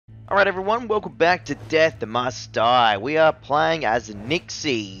Alright everyone, welcome back to Death Must Die. We are playing as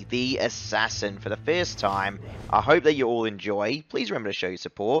Nixi The Assassin for the first time. I hope that you all enjoy. Please remember to show your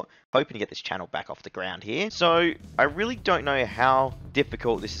support. Hoping to get this channel back off the ground here. So, I really don't know how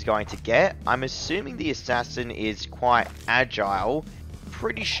difficult this is going to get. I'm assuming the Assassin is quite agile.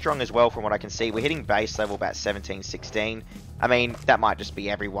 Pretty strong as well from what I can see. We're hitting base level about 17, 16. I mean, that might just be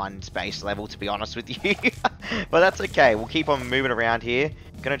everyone's base level, to be honest with you. But that's okay. We'll keep on moving around here.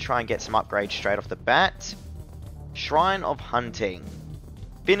 Gonna try and get some upgrades straight off the bat. Shrine of Hunting.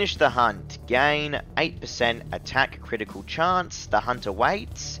 Finish the hunt. Gain 8% attack critical chance. The hunter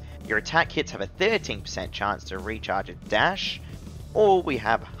waits. Your attack hits have a 13% chance to recharge a dash. Or we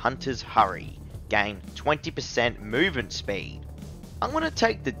have Hunter's Hurry. Gain 20% movement speed. I'm going to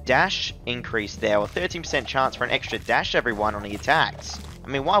take the dash increase there, or 13% chance for an extra dash everyone on the attacks. I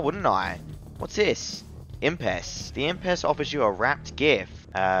mean, why wouldn't I? What's this? Impess. The Impess offers you a wrapped gift.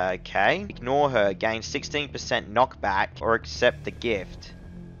 Okay. Ignore her. Gain 16% knockback, or accept the gift.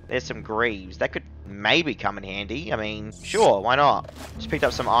 There's some greaves. That could maybe come in handy. I mean, sure, why not? Just picked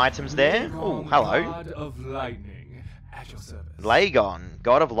up some items there. Oh, hello. God of Lightning, at your service. Lagon,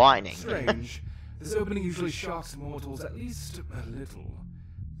 God of Lightning. Strange. This opening usually shocks mortals at least a little.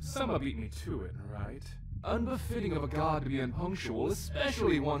 Some beat me to it, right? Unbefitting of a god to be unpunctual,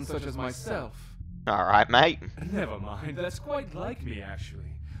 especially one such as myself. Alright, mate. Never mind, that's quite like me,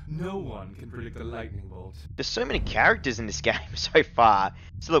 actually. No one can predict a lightning bolt. There's so many characters in this game so far.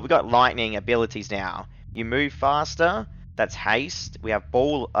 So look, we've got lightning abilities now. You move faster, that's haste. We have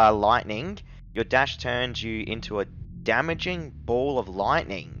ball lightning. Your dash turns you into a damaging ball of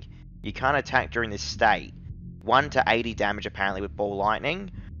lightning. You can't attack during this state. 1 to 80 damage apparently with ball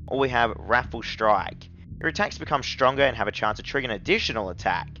lightning. Or we have Raffle Strike. Your attacks become stronger and have a chance to trigger an additional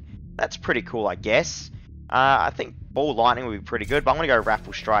attack. That's pretty cool, I guess. I think ball lightning would be pretty good, but I'm going to go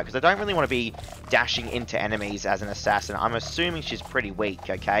Raffle Strike because I don't really want to be dashing into enemies as an assassin. I'm assuming she's pretty weak,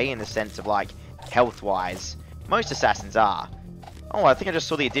 okay, in the sense of like health-wise. Most assassins are. Oh, I think I just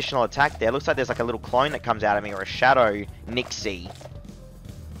saw the additional attack there. Looks like there's like a little clone that comes out of me, or a shadow Nixi.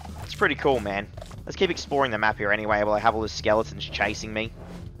 It's pretty cool, man. Let's keep exploring the map here anyway, while I have all the skeletons chasing me.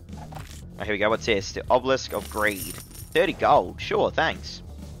 Oh, here we go. What's this? The Obelisk of Greed. 30 gold. Sure, thanks.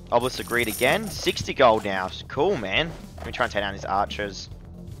 Obelisk of Greed again. 60 gold now. Cool, man. Let me try and take down these archers.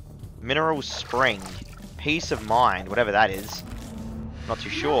 Mineral Spring. Peace of Mind. Whatever that is. Not too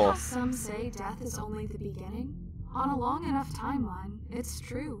sure. Some say death is only the beginning. On a long enough timeline, it's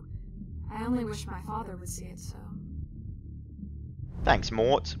true. I only wish my father would see it so. Thanks,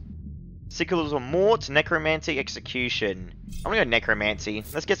 Mort. Sickles of Mort, Necromancy, Execution. I'm gonna go Necromancy.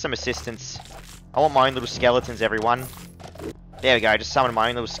 Let's get some assistance. I want my own little skeletons, everyone. There we go, just summoned my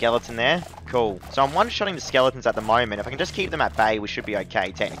own little skeleton there. Cool. So I'm one-shotting the skeletons at the moment. If I can just keep them at bay, we should be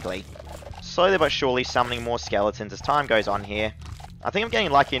okay, technically. Slowly but surely summoning more skeletons as time goes on here. I think I'm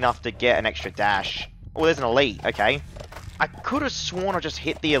getting lucky enough to get an extra dash. Oh, there's an elite. Okay. I could have sworn I just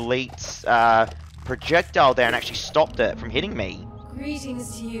hit the elite's projectile there and actually stopped it from hitting me.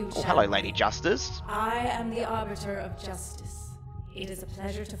 Greetings to you, Oh, hello, Lady Justice. I am the Arbiter of Justice. It is a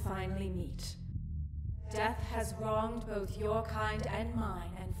pleasure to finally meet. Death has wronged both your kind and mine,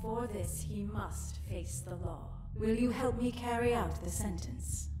 and for this he must face the law. Will you help me carry out the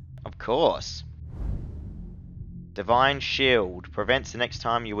sentence? Of course. Divine Shield. Prevents the next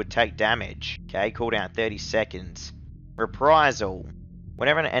time you would take damage. Okay, cooldown 30 seconds. Reprisal.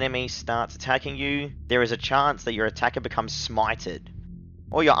 Whenever an enemy starts attacking you, there is a chance that your attacker becomes smited.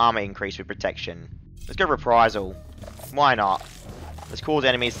 Or your armor increase with protection. Let's go Reprisal. Why not? Let's cause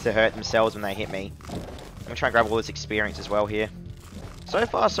enemies to hurt themselves when they hit me. I'm gonna try and grab all this experience as well here. So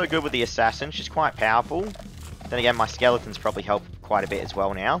far so good with the Assassin. She's quite powerful. Then again, my skeletons probably help quite a bit as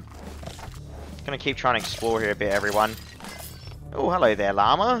well now. Gonna keep trying to explore here a bit, everyone. Oh, hello there,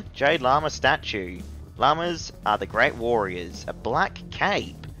 Llama. Jade Llama Statue. Llamas are the great warriors. A black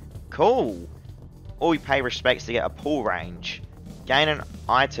cape. Cool. Or we pay respects to get a pull range. Gain an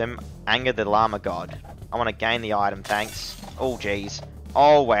item. Anger the Llama God. I want to gain the item, thanks. Oh, jeez.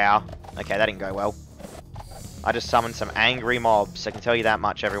 Oh, wow. Okay, that didn't go well. I just summoned some angry mobs. I can tell you that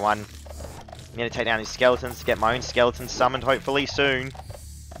much, everyone. I'm going to take down these skeletons to get my own skeletons summoned, hopefully, soon.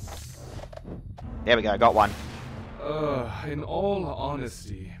 There we go, got one. In all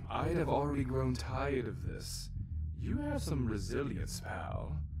honesty, I'd have already grown tired of this. You have some resilience,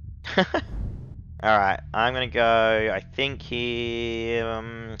 pal. Alright, I'm gonna go, I think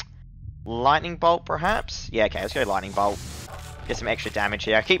here, Lightning Bolt, perhaps? Yeah, okay, let's go Lightning Bolt. Get some extra damage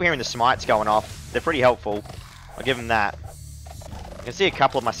here. I keep hearing the smites going off. They're pretty helpful. I'll give them that. I can see a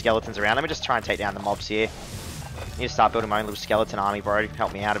couple of my skeletons around. Let me just try and take down the mobs here. Need to start building my own little skeleton army, bro.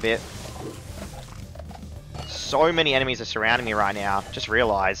 Help me out a bit. So many enemies are surrounding me right now. Just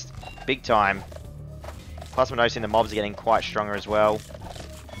realized. Big time. Plus I'm noticing the mobs are getting quite stronger as well.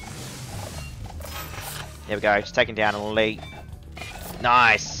 There we go. Just taking down an elite.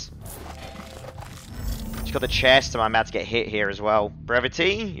 Nice. Just got the chest and I'm about to get hit here as well.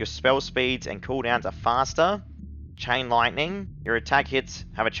 Brevity. Your spell speeds and cooldowns are faster. Chain lightning. Your attack hits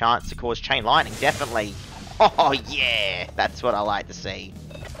have a chance to cause chain lightning. Definitely. Oh yeah. That's what I like to see.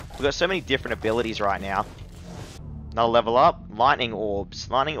 We've got so many different abilities right now. Another level up. Lightning orbs.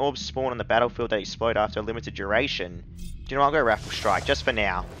 Lightning orbs spawn on the battlefield that explode after a limited duration. Do you know what? I'll go Raffle Strike just for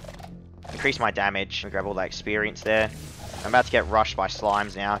now. Increase my damage. Grab all that experience there. I'm about to get rushed by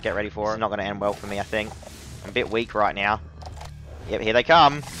slimes now. Get ready for it. It's not going to end well for me, I think. I'm a bit weak right now. Yep, here they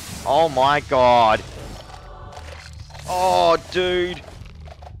come. Oh my god. Oh, dude.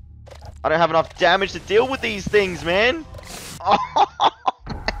 I don't have enough damage to deal with these things, man. Oh my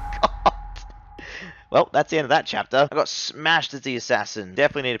god. Well, that's the end of that chapter. I got smashed as the assassin.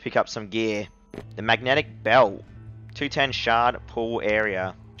 Definitely need to pick up some gear. The magnetic belt. 210 shard pool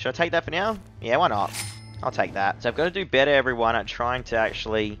area. Should I take that for now? Yeah, why not? I'll take that. So I've got to do better, everyone, at trying to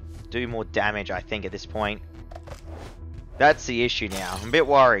actually do more damage, I think, at this point. That's the issue now. I'm a bit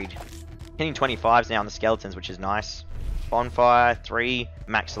worried. Hitting 25s now on the skeletons, which is nice. Bonfire, 3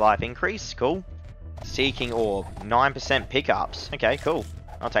 max life increase. Cool. Seeking orb, 9% pickups. Okay, cool.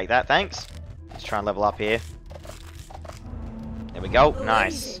 I'll take that, thanks. Let's try and level up here. There we go.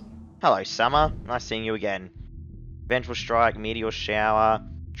 Nice. Hello, Summer. Nice seeing you again. Vengeful Strike, Meteor Shower,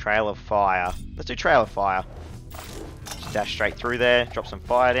 Trail of Fire. Let's do Trail of Fire. Just dash straight through there, drop some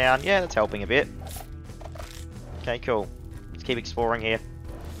fire down. Yeah, that's helping a bit. Okay, cool. Let's keep exploring here.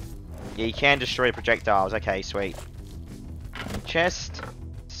 Yeah, you can destroy projectiles. Okay, sweet. Chest,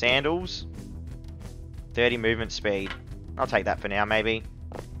 sandals, 30 movement speed. I'll take that for now, maybe.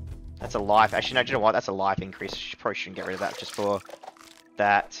 That's a life. Actually, no, do you know what? That's a life increase. Probably shouldn't get rid of that just for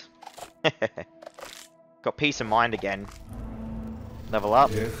that. Got peace of mind again. Level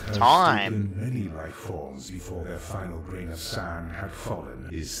up. Time. Many life forms before their final grain of sand had fallen.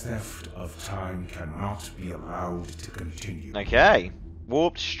 His theft of time cannot be allowed to continue. Okay.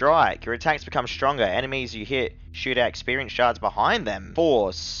 Warped Strike. Your attacks become stronger. Enemies you hit shoot out experience shards behind them.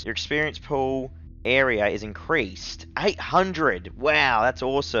 Force. Your experience pool area is increased. 800. Wow, that's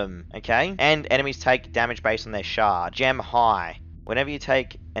awesome. Okay. And enemies take damage based on their shard. Gem High. Whenever you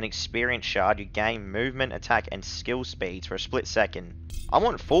take an experience shard, you gain movement, attack, and skill speeds for a split second. I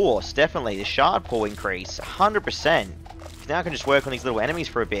want Force, definitely. The shard pool increase, 100%. Now I can just work on these little enemies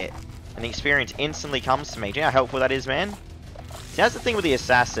for a bit. And the experience instantly comes to me. Do you know how helpful that is, man? See, that's the thing with the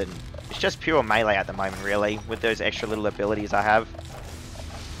Assassin. It's just pure melee at the moment, really, with those extra little abilities I have.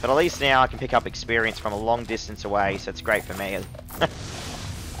 But at least now I can pick up experience from a long distance away, so it's great for me.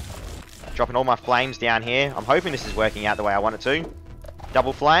 Dropping all my flames down here. I'm hoping this is working out the way I want it to.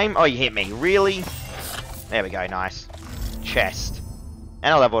 Double flame. Oh, you hit me. Really? There we go. Nice. Chest.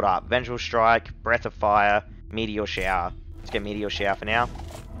 And I leveled up. Vengeful Strike, Breath of Fire, Meteor Shower. Let's get Meteor Shower for now.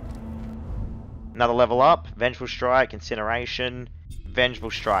 Another level up. Vengeful Strike, Incineration,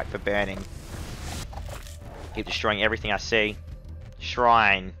 Vengeful Strike for burning. Keep destroying everything I see.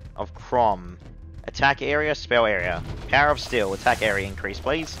 Shrine of Crom. Attack area, spell area. Power of Steel, attack area increase,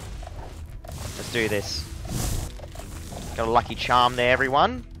 please. Let's do this. Got a lucky charm there,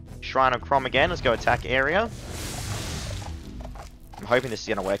 everyone. Shrine of Crom again. Let's go attack area. I'm hoping this is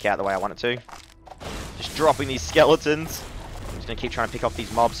going to work out the way I want it to. Just dropping these skeletons. I'm just going to keep trying to pick off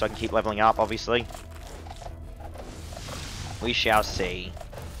these mobs so I can keep leveling up, obviously. We shall see.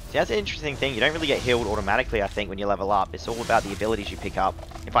 See, that's an interesting thing. You don't really get healed automatically, I think, when you level up. It's all about the abilities you pick up.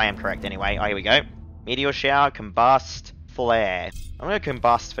 If I am correct, anyway. Oh, here we go. Meteor Shower, Combust, Flare. I'm going to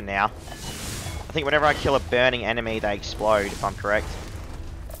Combust for now. I think whenever I kill a burning enemy, they explode, if I'm correct.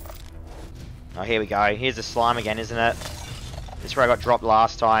 Oh, here we go. Here's the slime again, isn't it? This is where I got dropped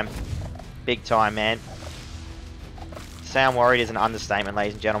last time. Big time, man. Sound worried is an understatement,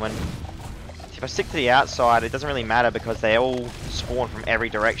 ladies and gentlemen. If I stick to the outside, it doesn't really matter because they all spawn from every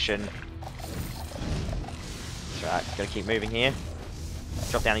direction. That's right, gotta keep moving here.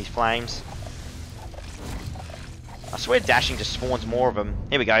 Drop down these flames. I swear dashing just spawns more of them.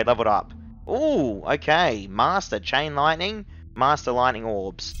 Here we go, leveled up. Ooh, okay. Master Chain Lightning, Master Lightning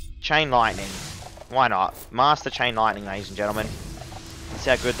Orbs. Chain Lightning. Why not? Master Chain Lightning, ladies and gentlemen. Let's see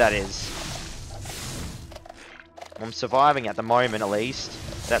how good that is. I'm surviving at the moment, at least.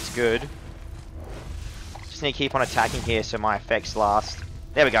 That's good. Just need to keep on attacking here so my effects last.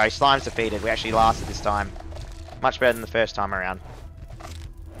 There we go. Slime's defeated. We actually lasted this time. Much better than the first time around.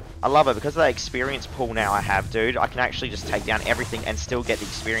 I love it because of that experience pool now I have, dude. I can actually just take down everything and still get the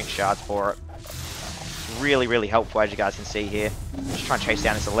experience shards for it. It's really, really helpful, as you guys can see here. Just trying to chase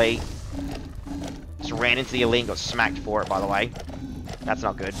down this elite. Just ran into the elite and got smacked for it, by the way. That's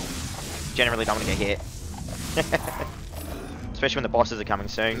not good. Generally don't want to get hit. Especially when the bosses are coming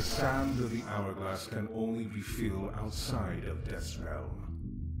soon. The sand of the hourglass can only be filled outside of Death's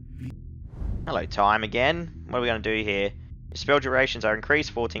realm. Hello, time again. What are we going to do here? Your spell durations are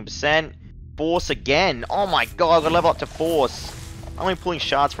increased 14%. Force again. Oh my god, I've got to level up to force. I'm only pulling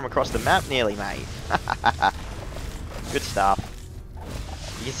shards from across the map nearly, mate. Good stuff.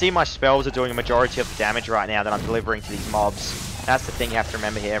 You can see my spells are doing a majority of the damage right now that I'm delivering to these mobs. That's the thing you have to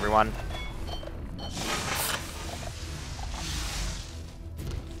remember here, everyone.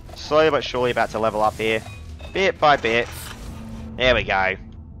 Slowly but surely about to level up here. Bit by bit. There we go.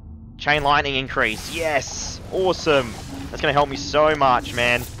 Chain lightning increase. Yes! Awesome! That's going to help me so much,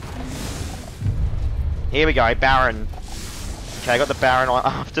 man. Here we go, Baron. Okay, I got the Baron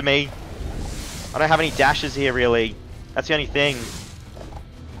after me. I don't have any dashes here, really. That's the only thing.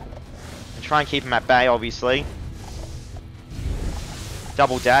 And try and keep him at bay, obviously.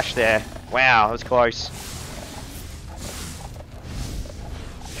 Double dash there. Wow, that was close.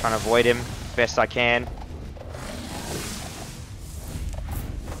 Trying to avoid him best I can.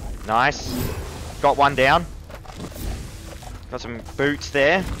 Nice. Got one down. Got some boots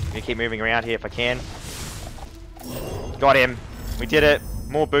there. I'm gonna keep moving around here if I can. Got him. We did it.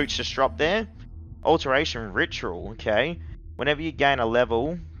 More boots just dropped there. Alteration ritual. Okay. Whenever you gain a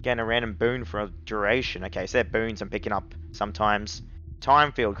level, gain a random boon for a duration. Okay, so they're boons I'm picking up sometimes.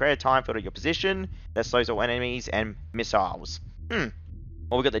 Time field. Create a time field at your position that slows all enemies and missiles.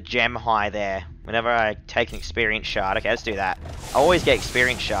 Well, we got the gem high there. Whenever I take an experience shard. Okay, let's do that. I always get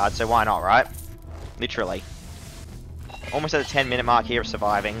experience shards, so why not, right? Literally. Almost at the 10-minute mark here of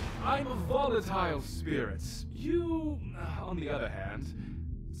surviving. I'm a volatile spirit. You, on the other hand,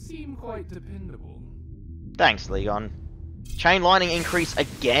 seem quite dependable. Thanks, Leon. Chain lightning increase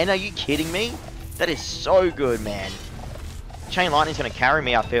again? Are you kidding me? That is so good, man. Chain lightning's gonna carry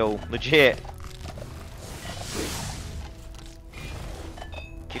me, I feel. Legit.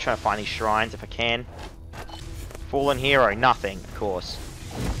 Keep trying to find these shrines if I can. Fallen hero, nothing, of course.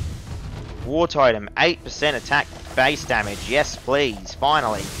 War totem, 8% attack base damage. Yes, please.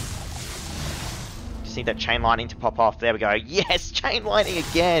 Finally. Just need that chain lightning to pop off. There we go. Yes, chain lightning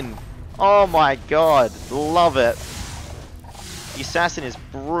again. Oh my god. Love it. The assassin is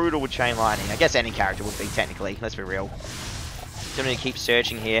brutal with chain lightning. I guess any character would be, technically. Let's be real. So I'm going to keep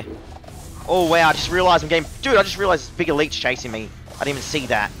searching here. Oh wow, I just realized I'm getting... Dude, I just realized this big elite's chasing me. I didn't even see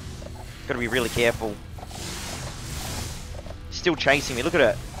that. Gotta be really careful. Still chasing me. Look at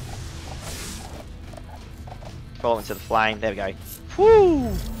it. Fall into the flame. There we go.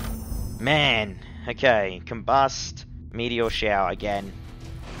 Whoo! Man. Okay. Combust. Meteor shower again.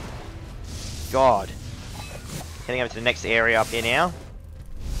 God. Heading over to the next area up here now.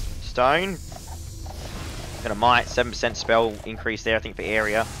 Stone. Got a might. 7% spell increase there, I think, for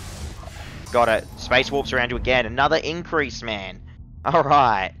area. Got it. Space warps around you again. Another increase, man.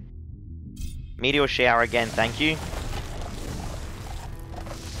 Alright. Meteor shower again, thank you.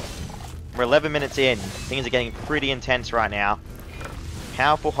 We're 11 minutes in. Things are getting pretty intense right now.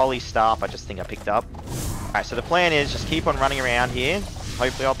 Powerful holy staff I just think I picked up. Alright, so the plan is just keep on running around here.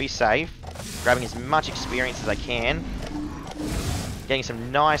 Hopefully I'll be safe. Grabbing as much experience as I can. Getting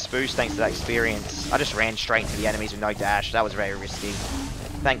some nice boost thanks to that experience. I just ran straight into the enemies with no dash. That was very risky.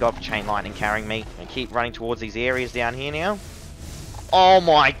 Thank God for chain lightning carrying me. And keep running towards these areas down here now. Oh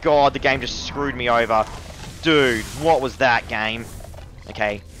my god, the game just screwed me over. Dude, what was that game?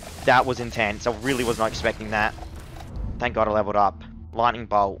 Okay, that was intense. I really was not expecting that. Thank God I leveled up. Lightning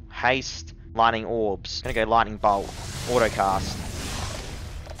bolt, haste, lightning orbs. Gonna go lightning bolt, auto cast.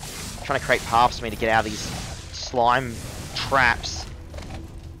 Trying to create paths for me to get out of these slime traps.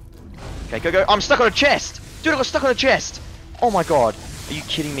 Okay, go, go. I'm stuck on a chest! Dude, I got stuck on a chest! Oh my god. Are you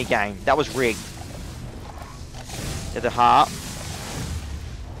kidding me, game? That was rigged. There's the heart.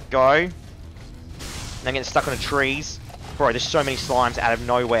 Go. And I'm getting stuck on the trees. Bro, there's so many slimes out of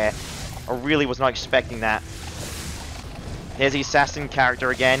nowhere. I really was not expecting that. There's the assassin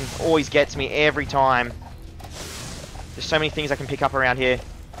character again. Always gets me every time. There's so many things I can pick up around here.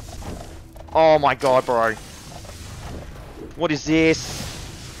 Oh my god, bro. What is this?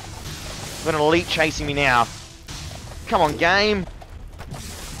 I've got an elite chasing me now. Come on, game.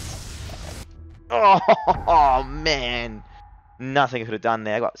 Oh, man. Nothing I could have done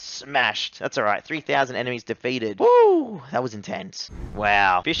there. I got smashed. That's alright. 3,000 enemies defeated. Woo! That was intense.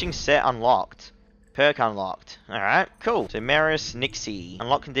 Wow. Fishing set unlocked. Perk unlocked. Alright, cool. So Meris Nixi.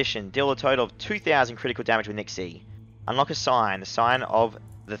 Unlock condition. Deal a total of 2,000 critical damage with Nixi. Unlock a sign. The sign of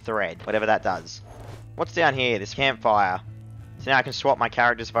the thread. Whatever that does. What's down here? This campfire. So now I can swap my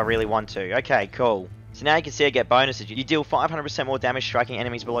characters if I really want to. Okay, cool. So now you can see I get bonuses. You deal 500% more damage striking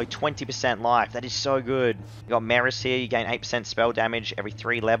enemies below 20% life. That is so good. You got Meris here. You gain 8% spell damage every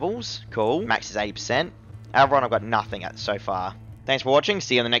 3 levels. Cool. Max is 80%. Overall, I've got nothing so far. Thanks for watching.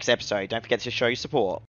 See you on the next episode. Don't forget to show your support.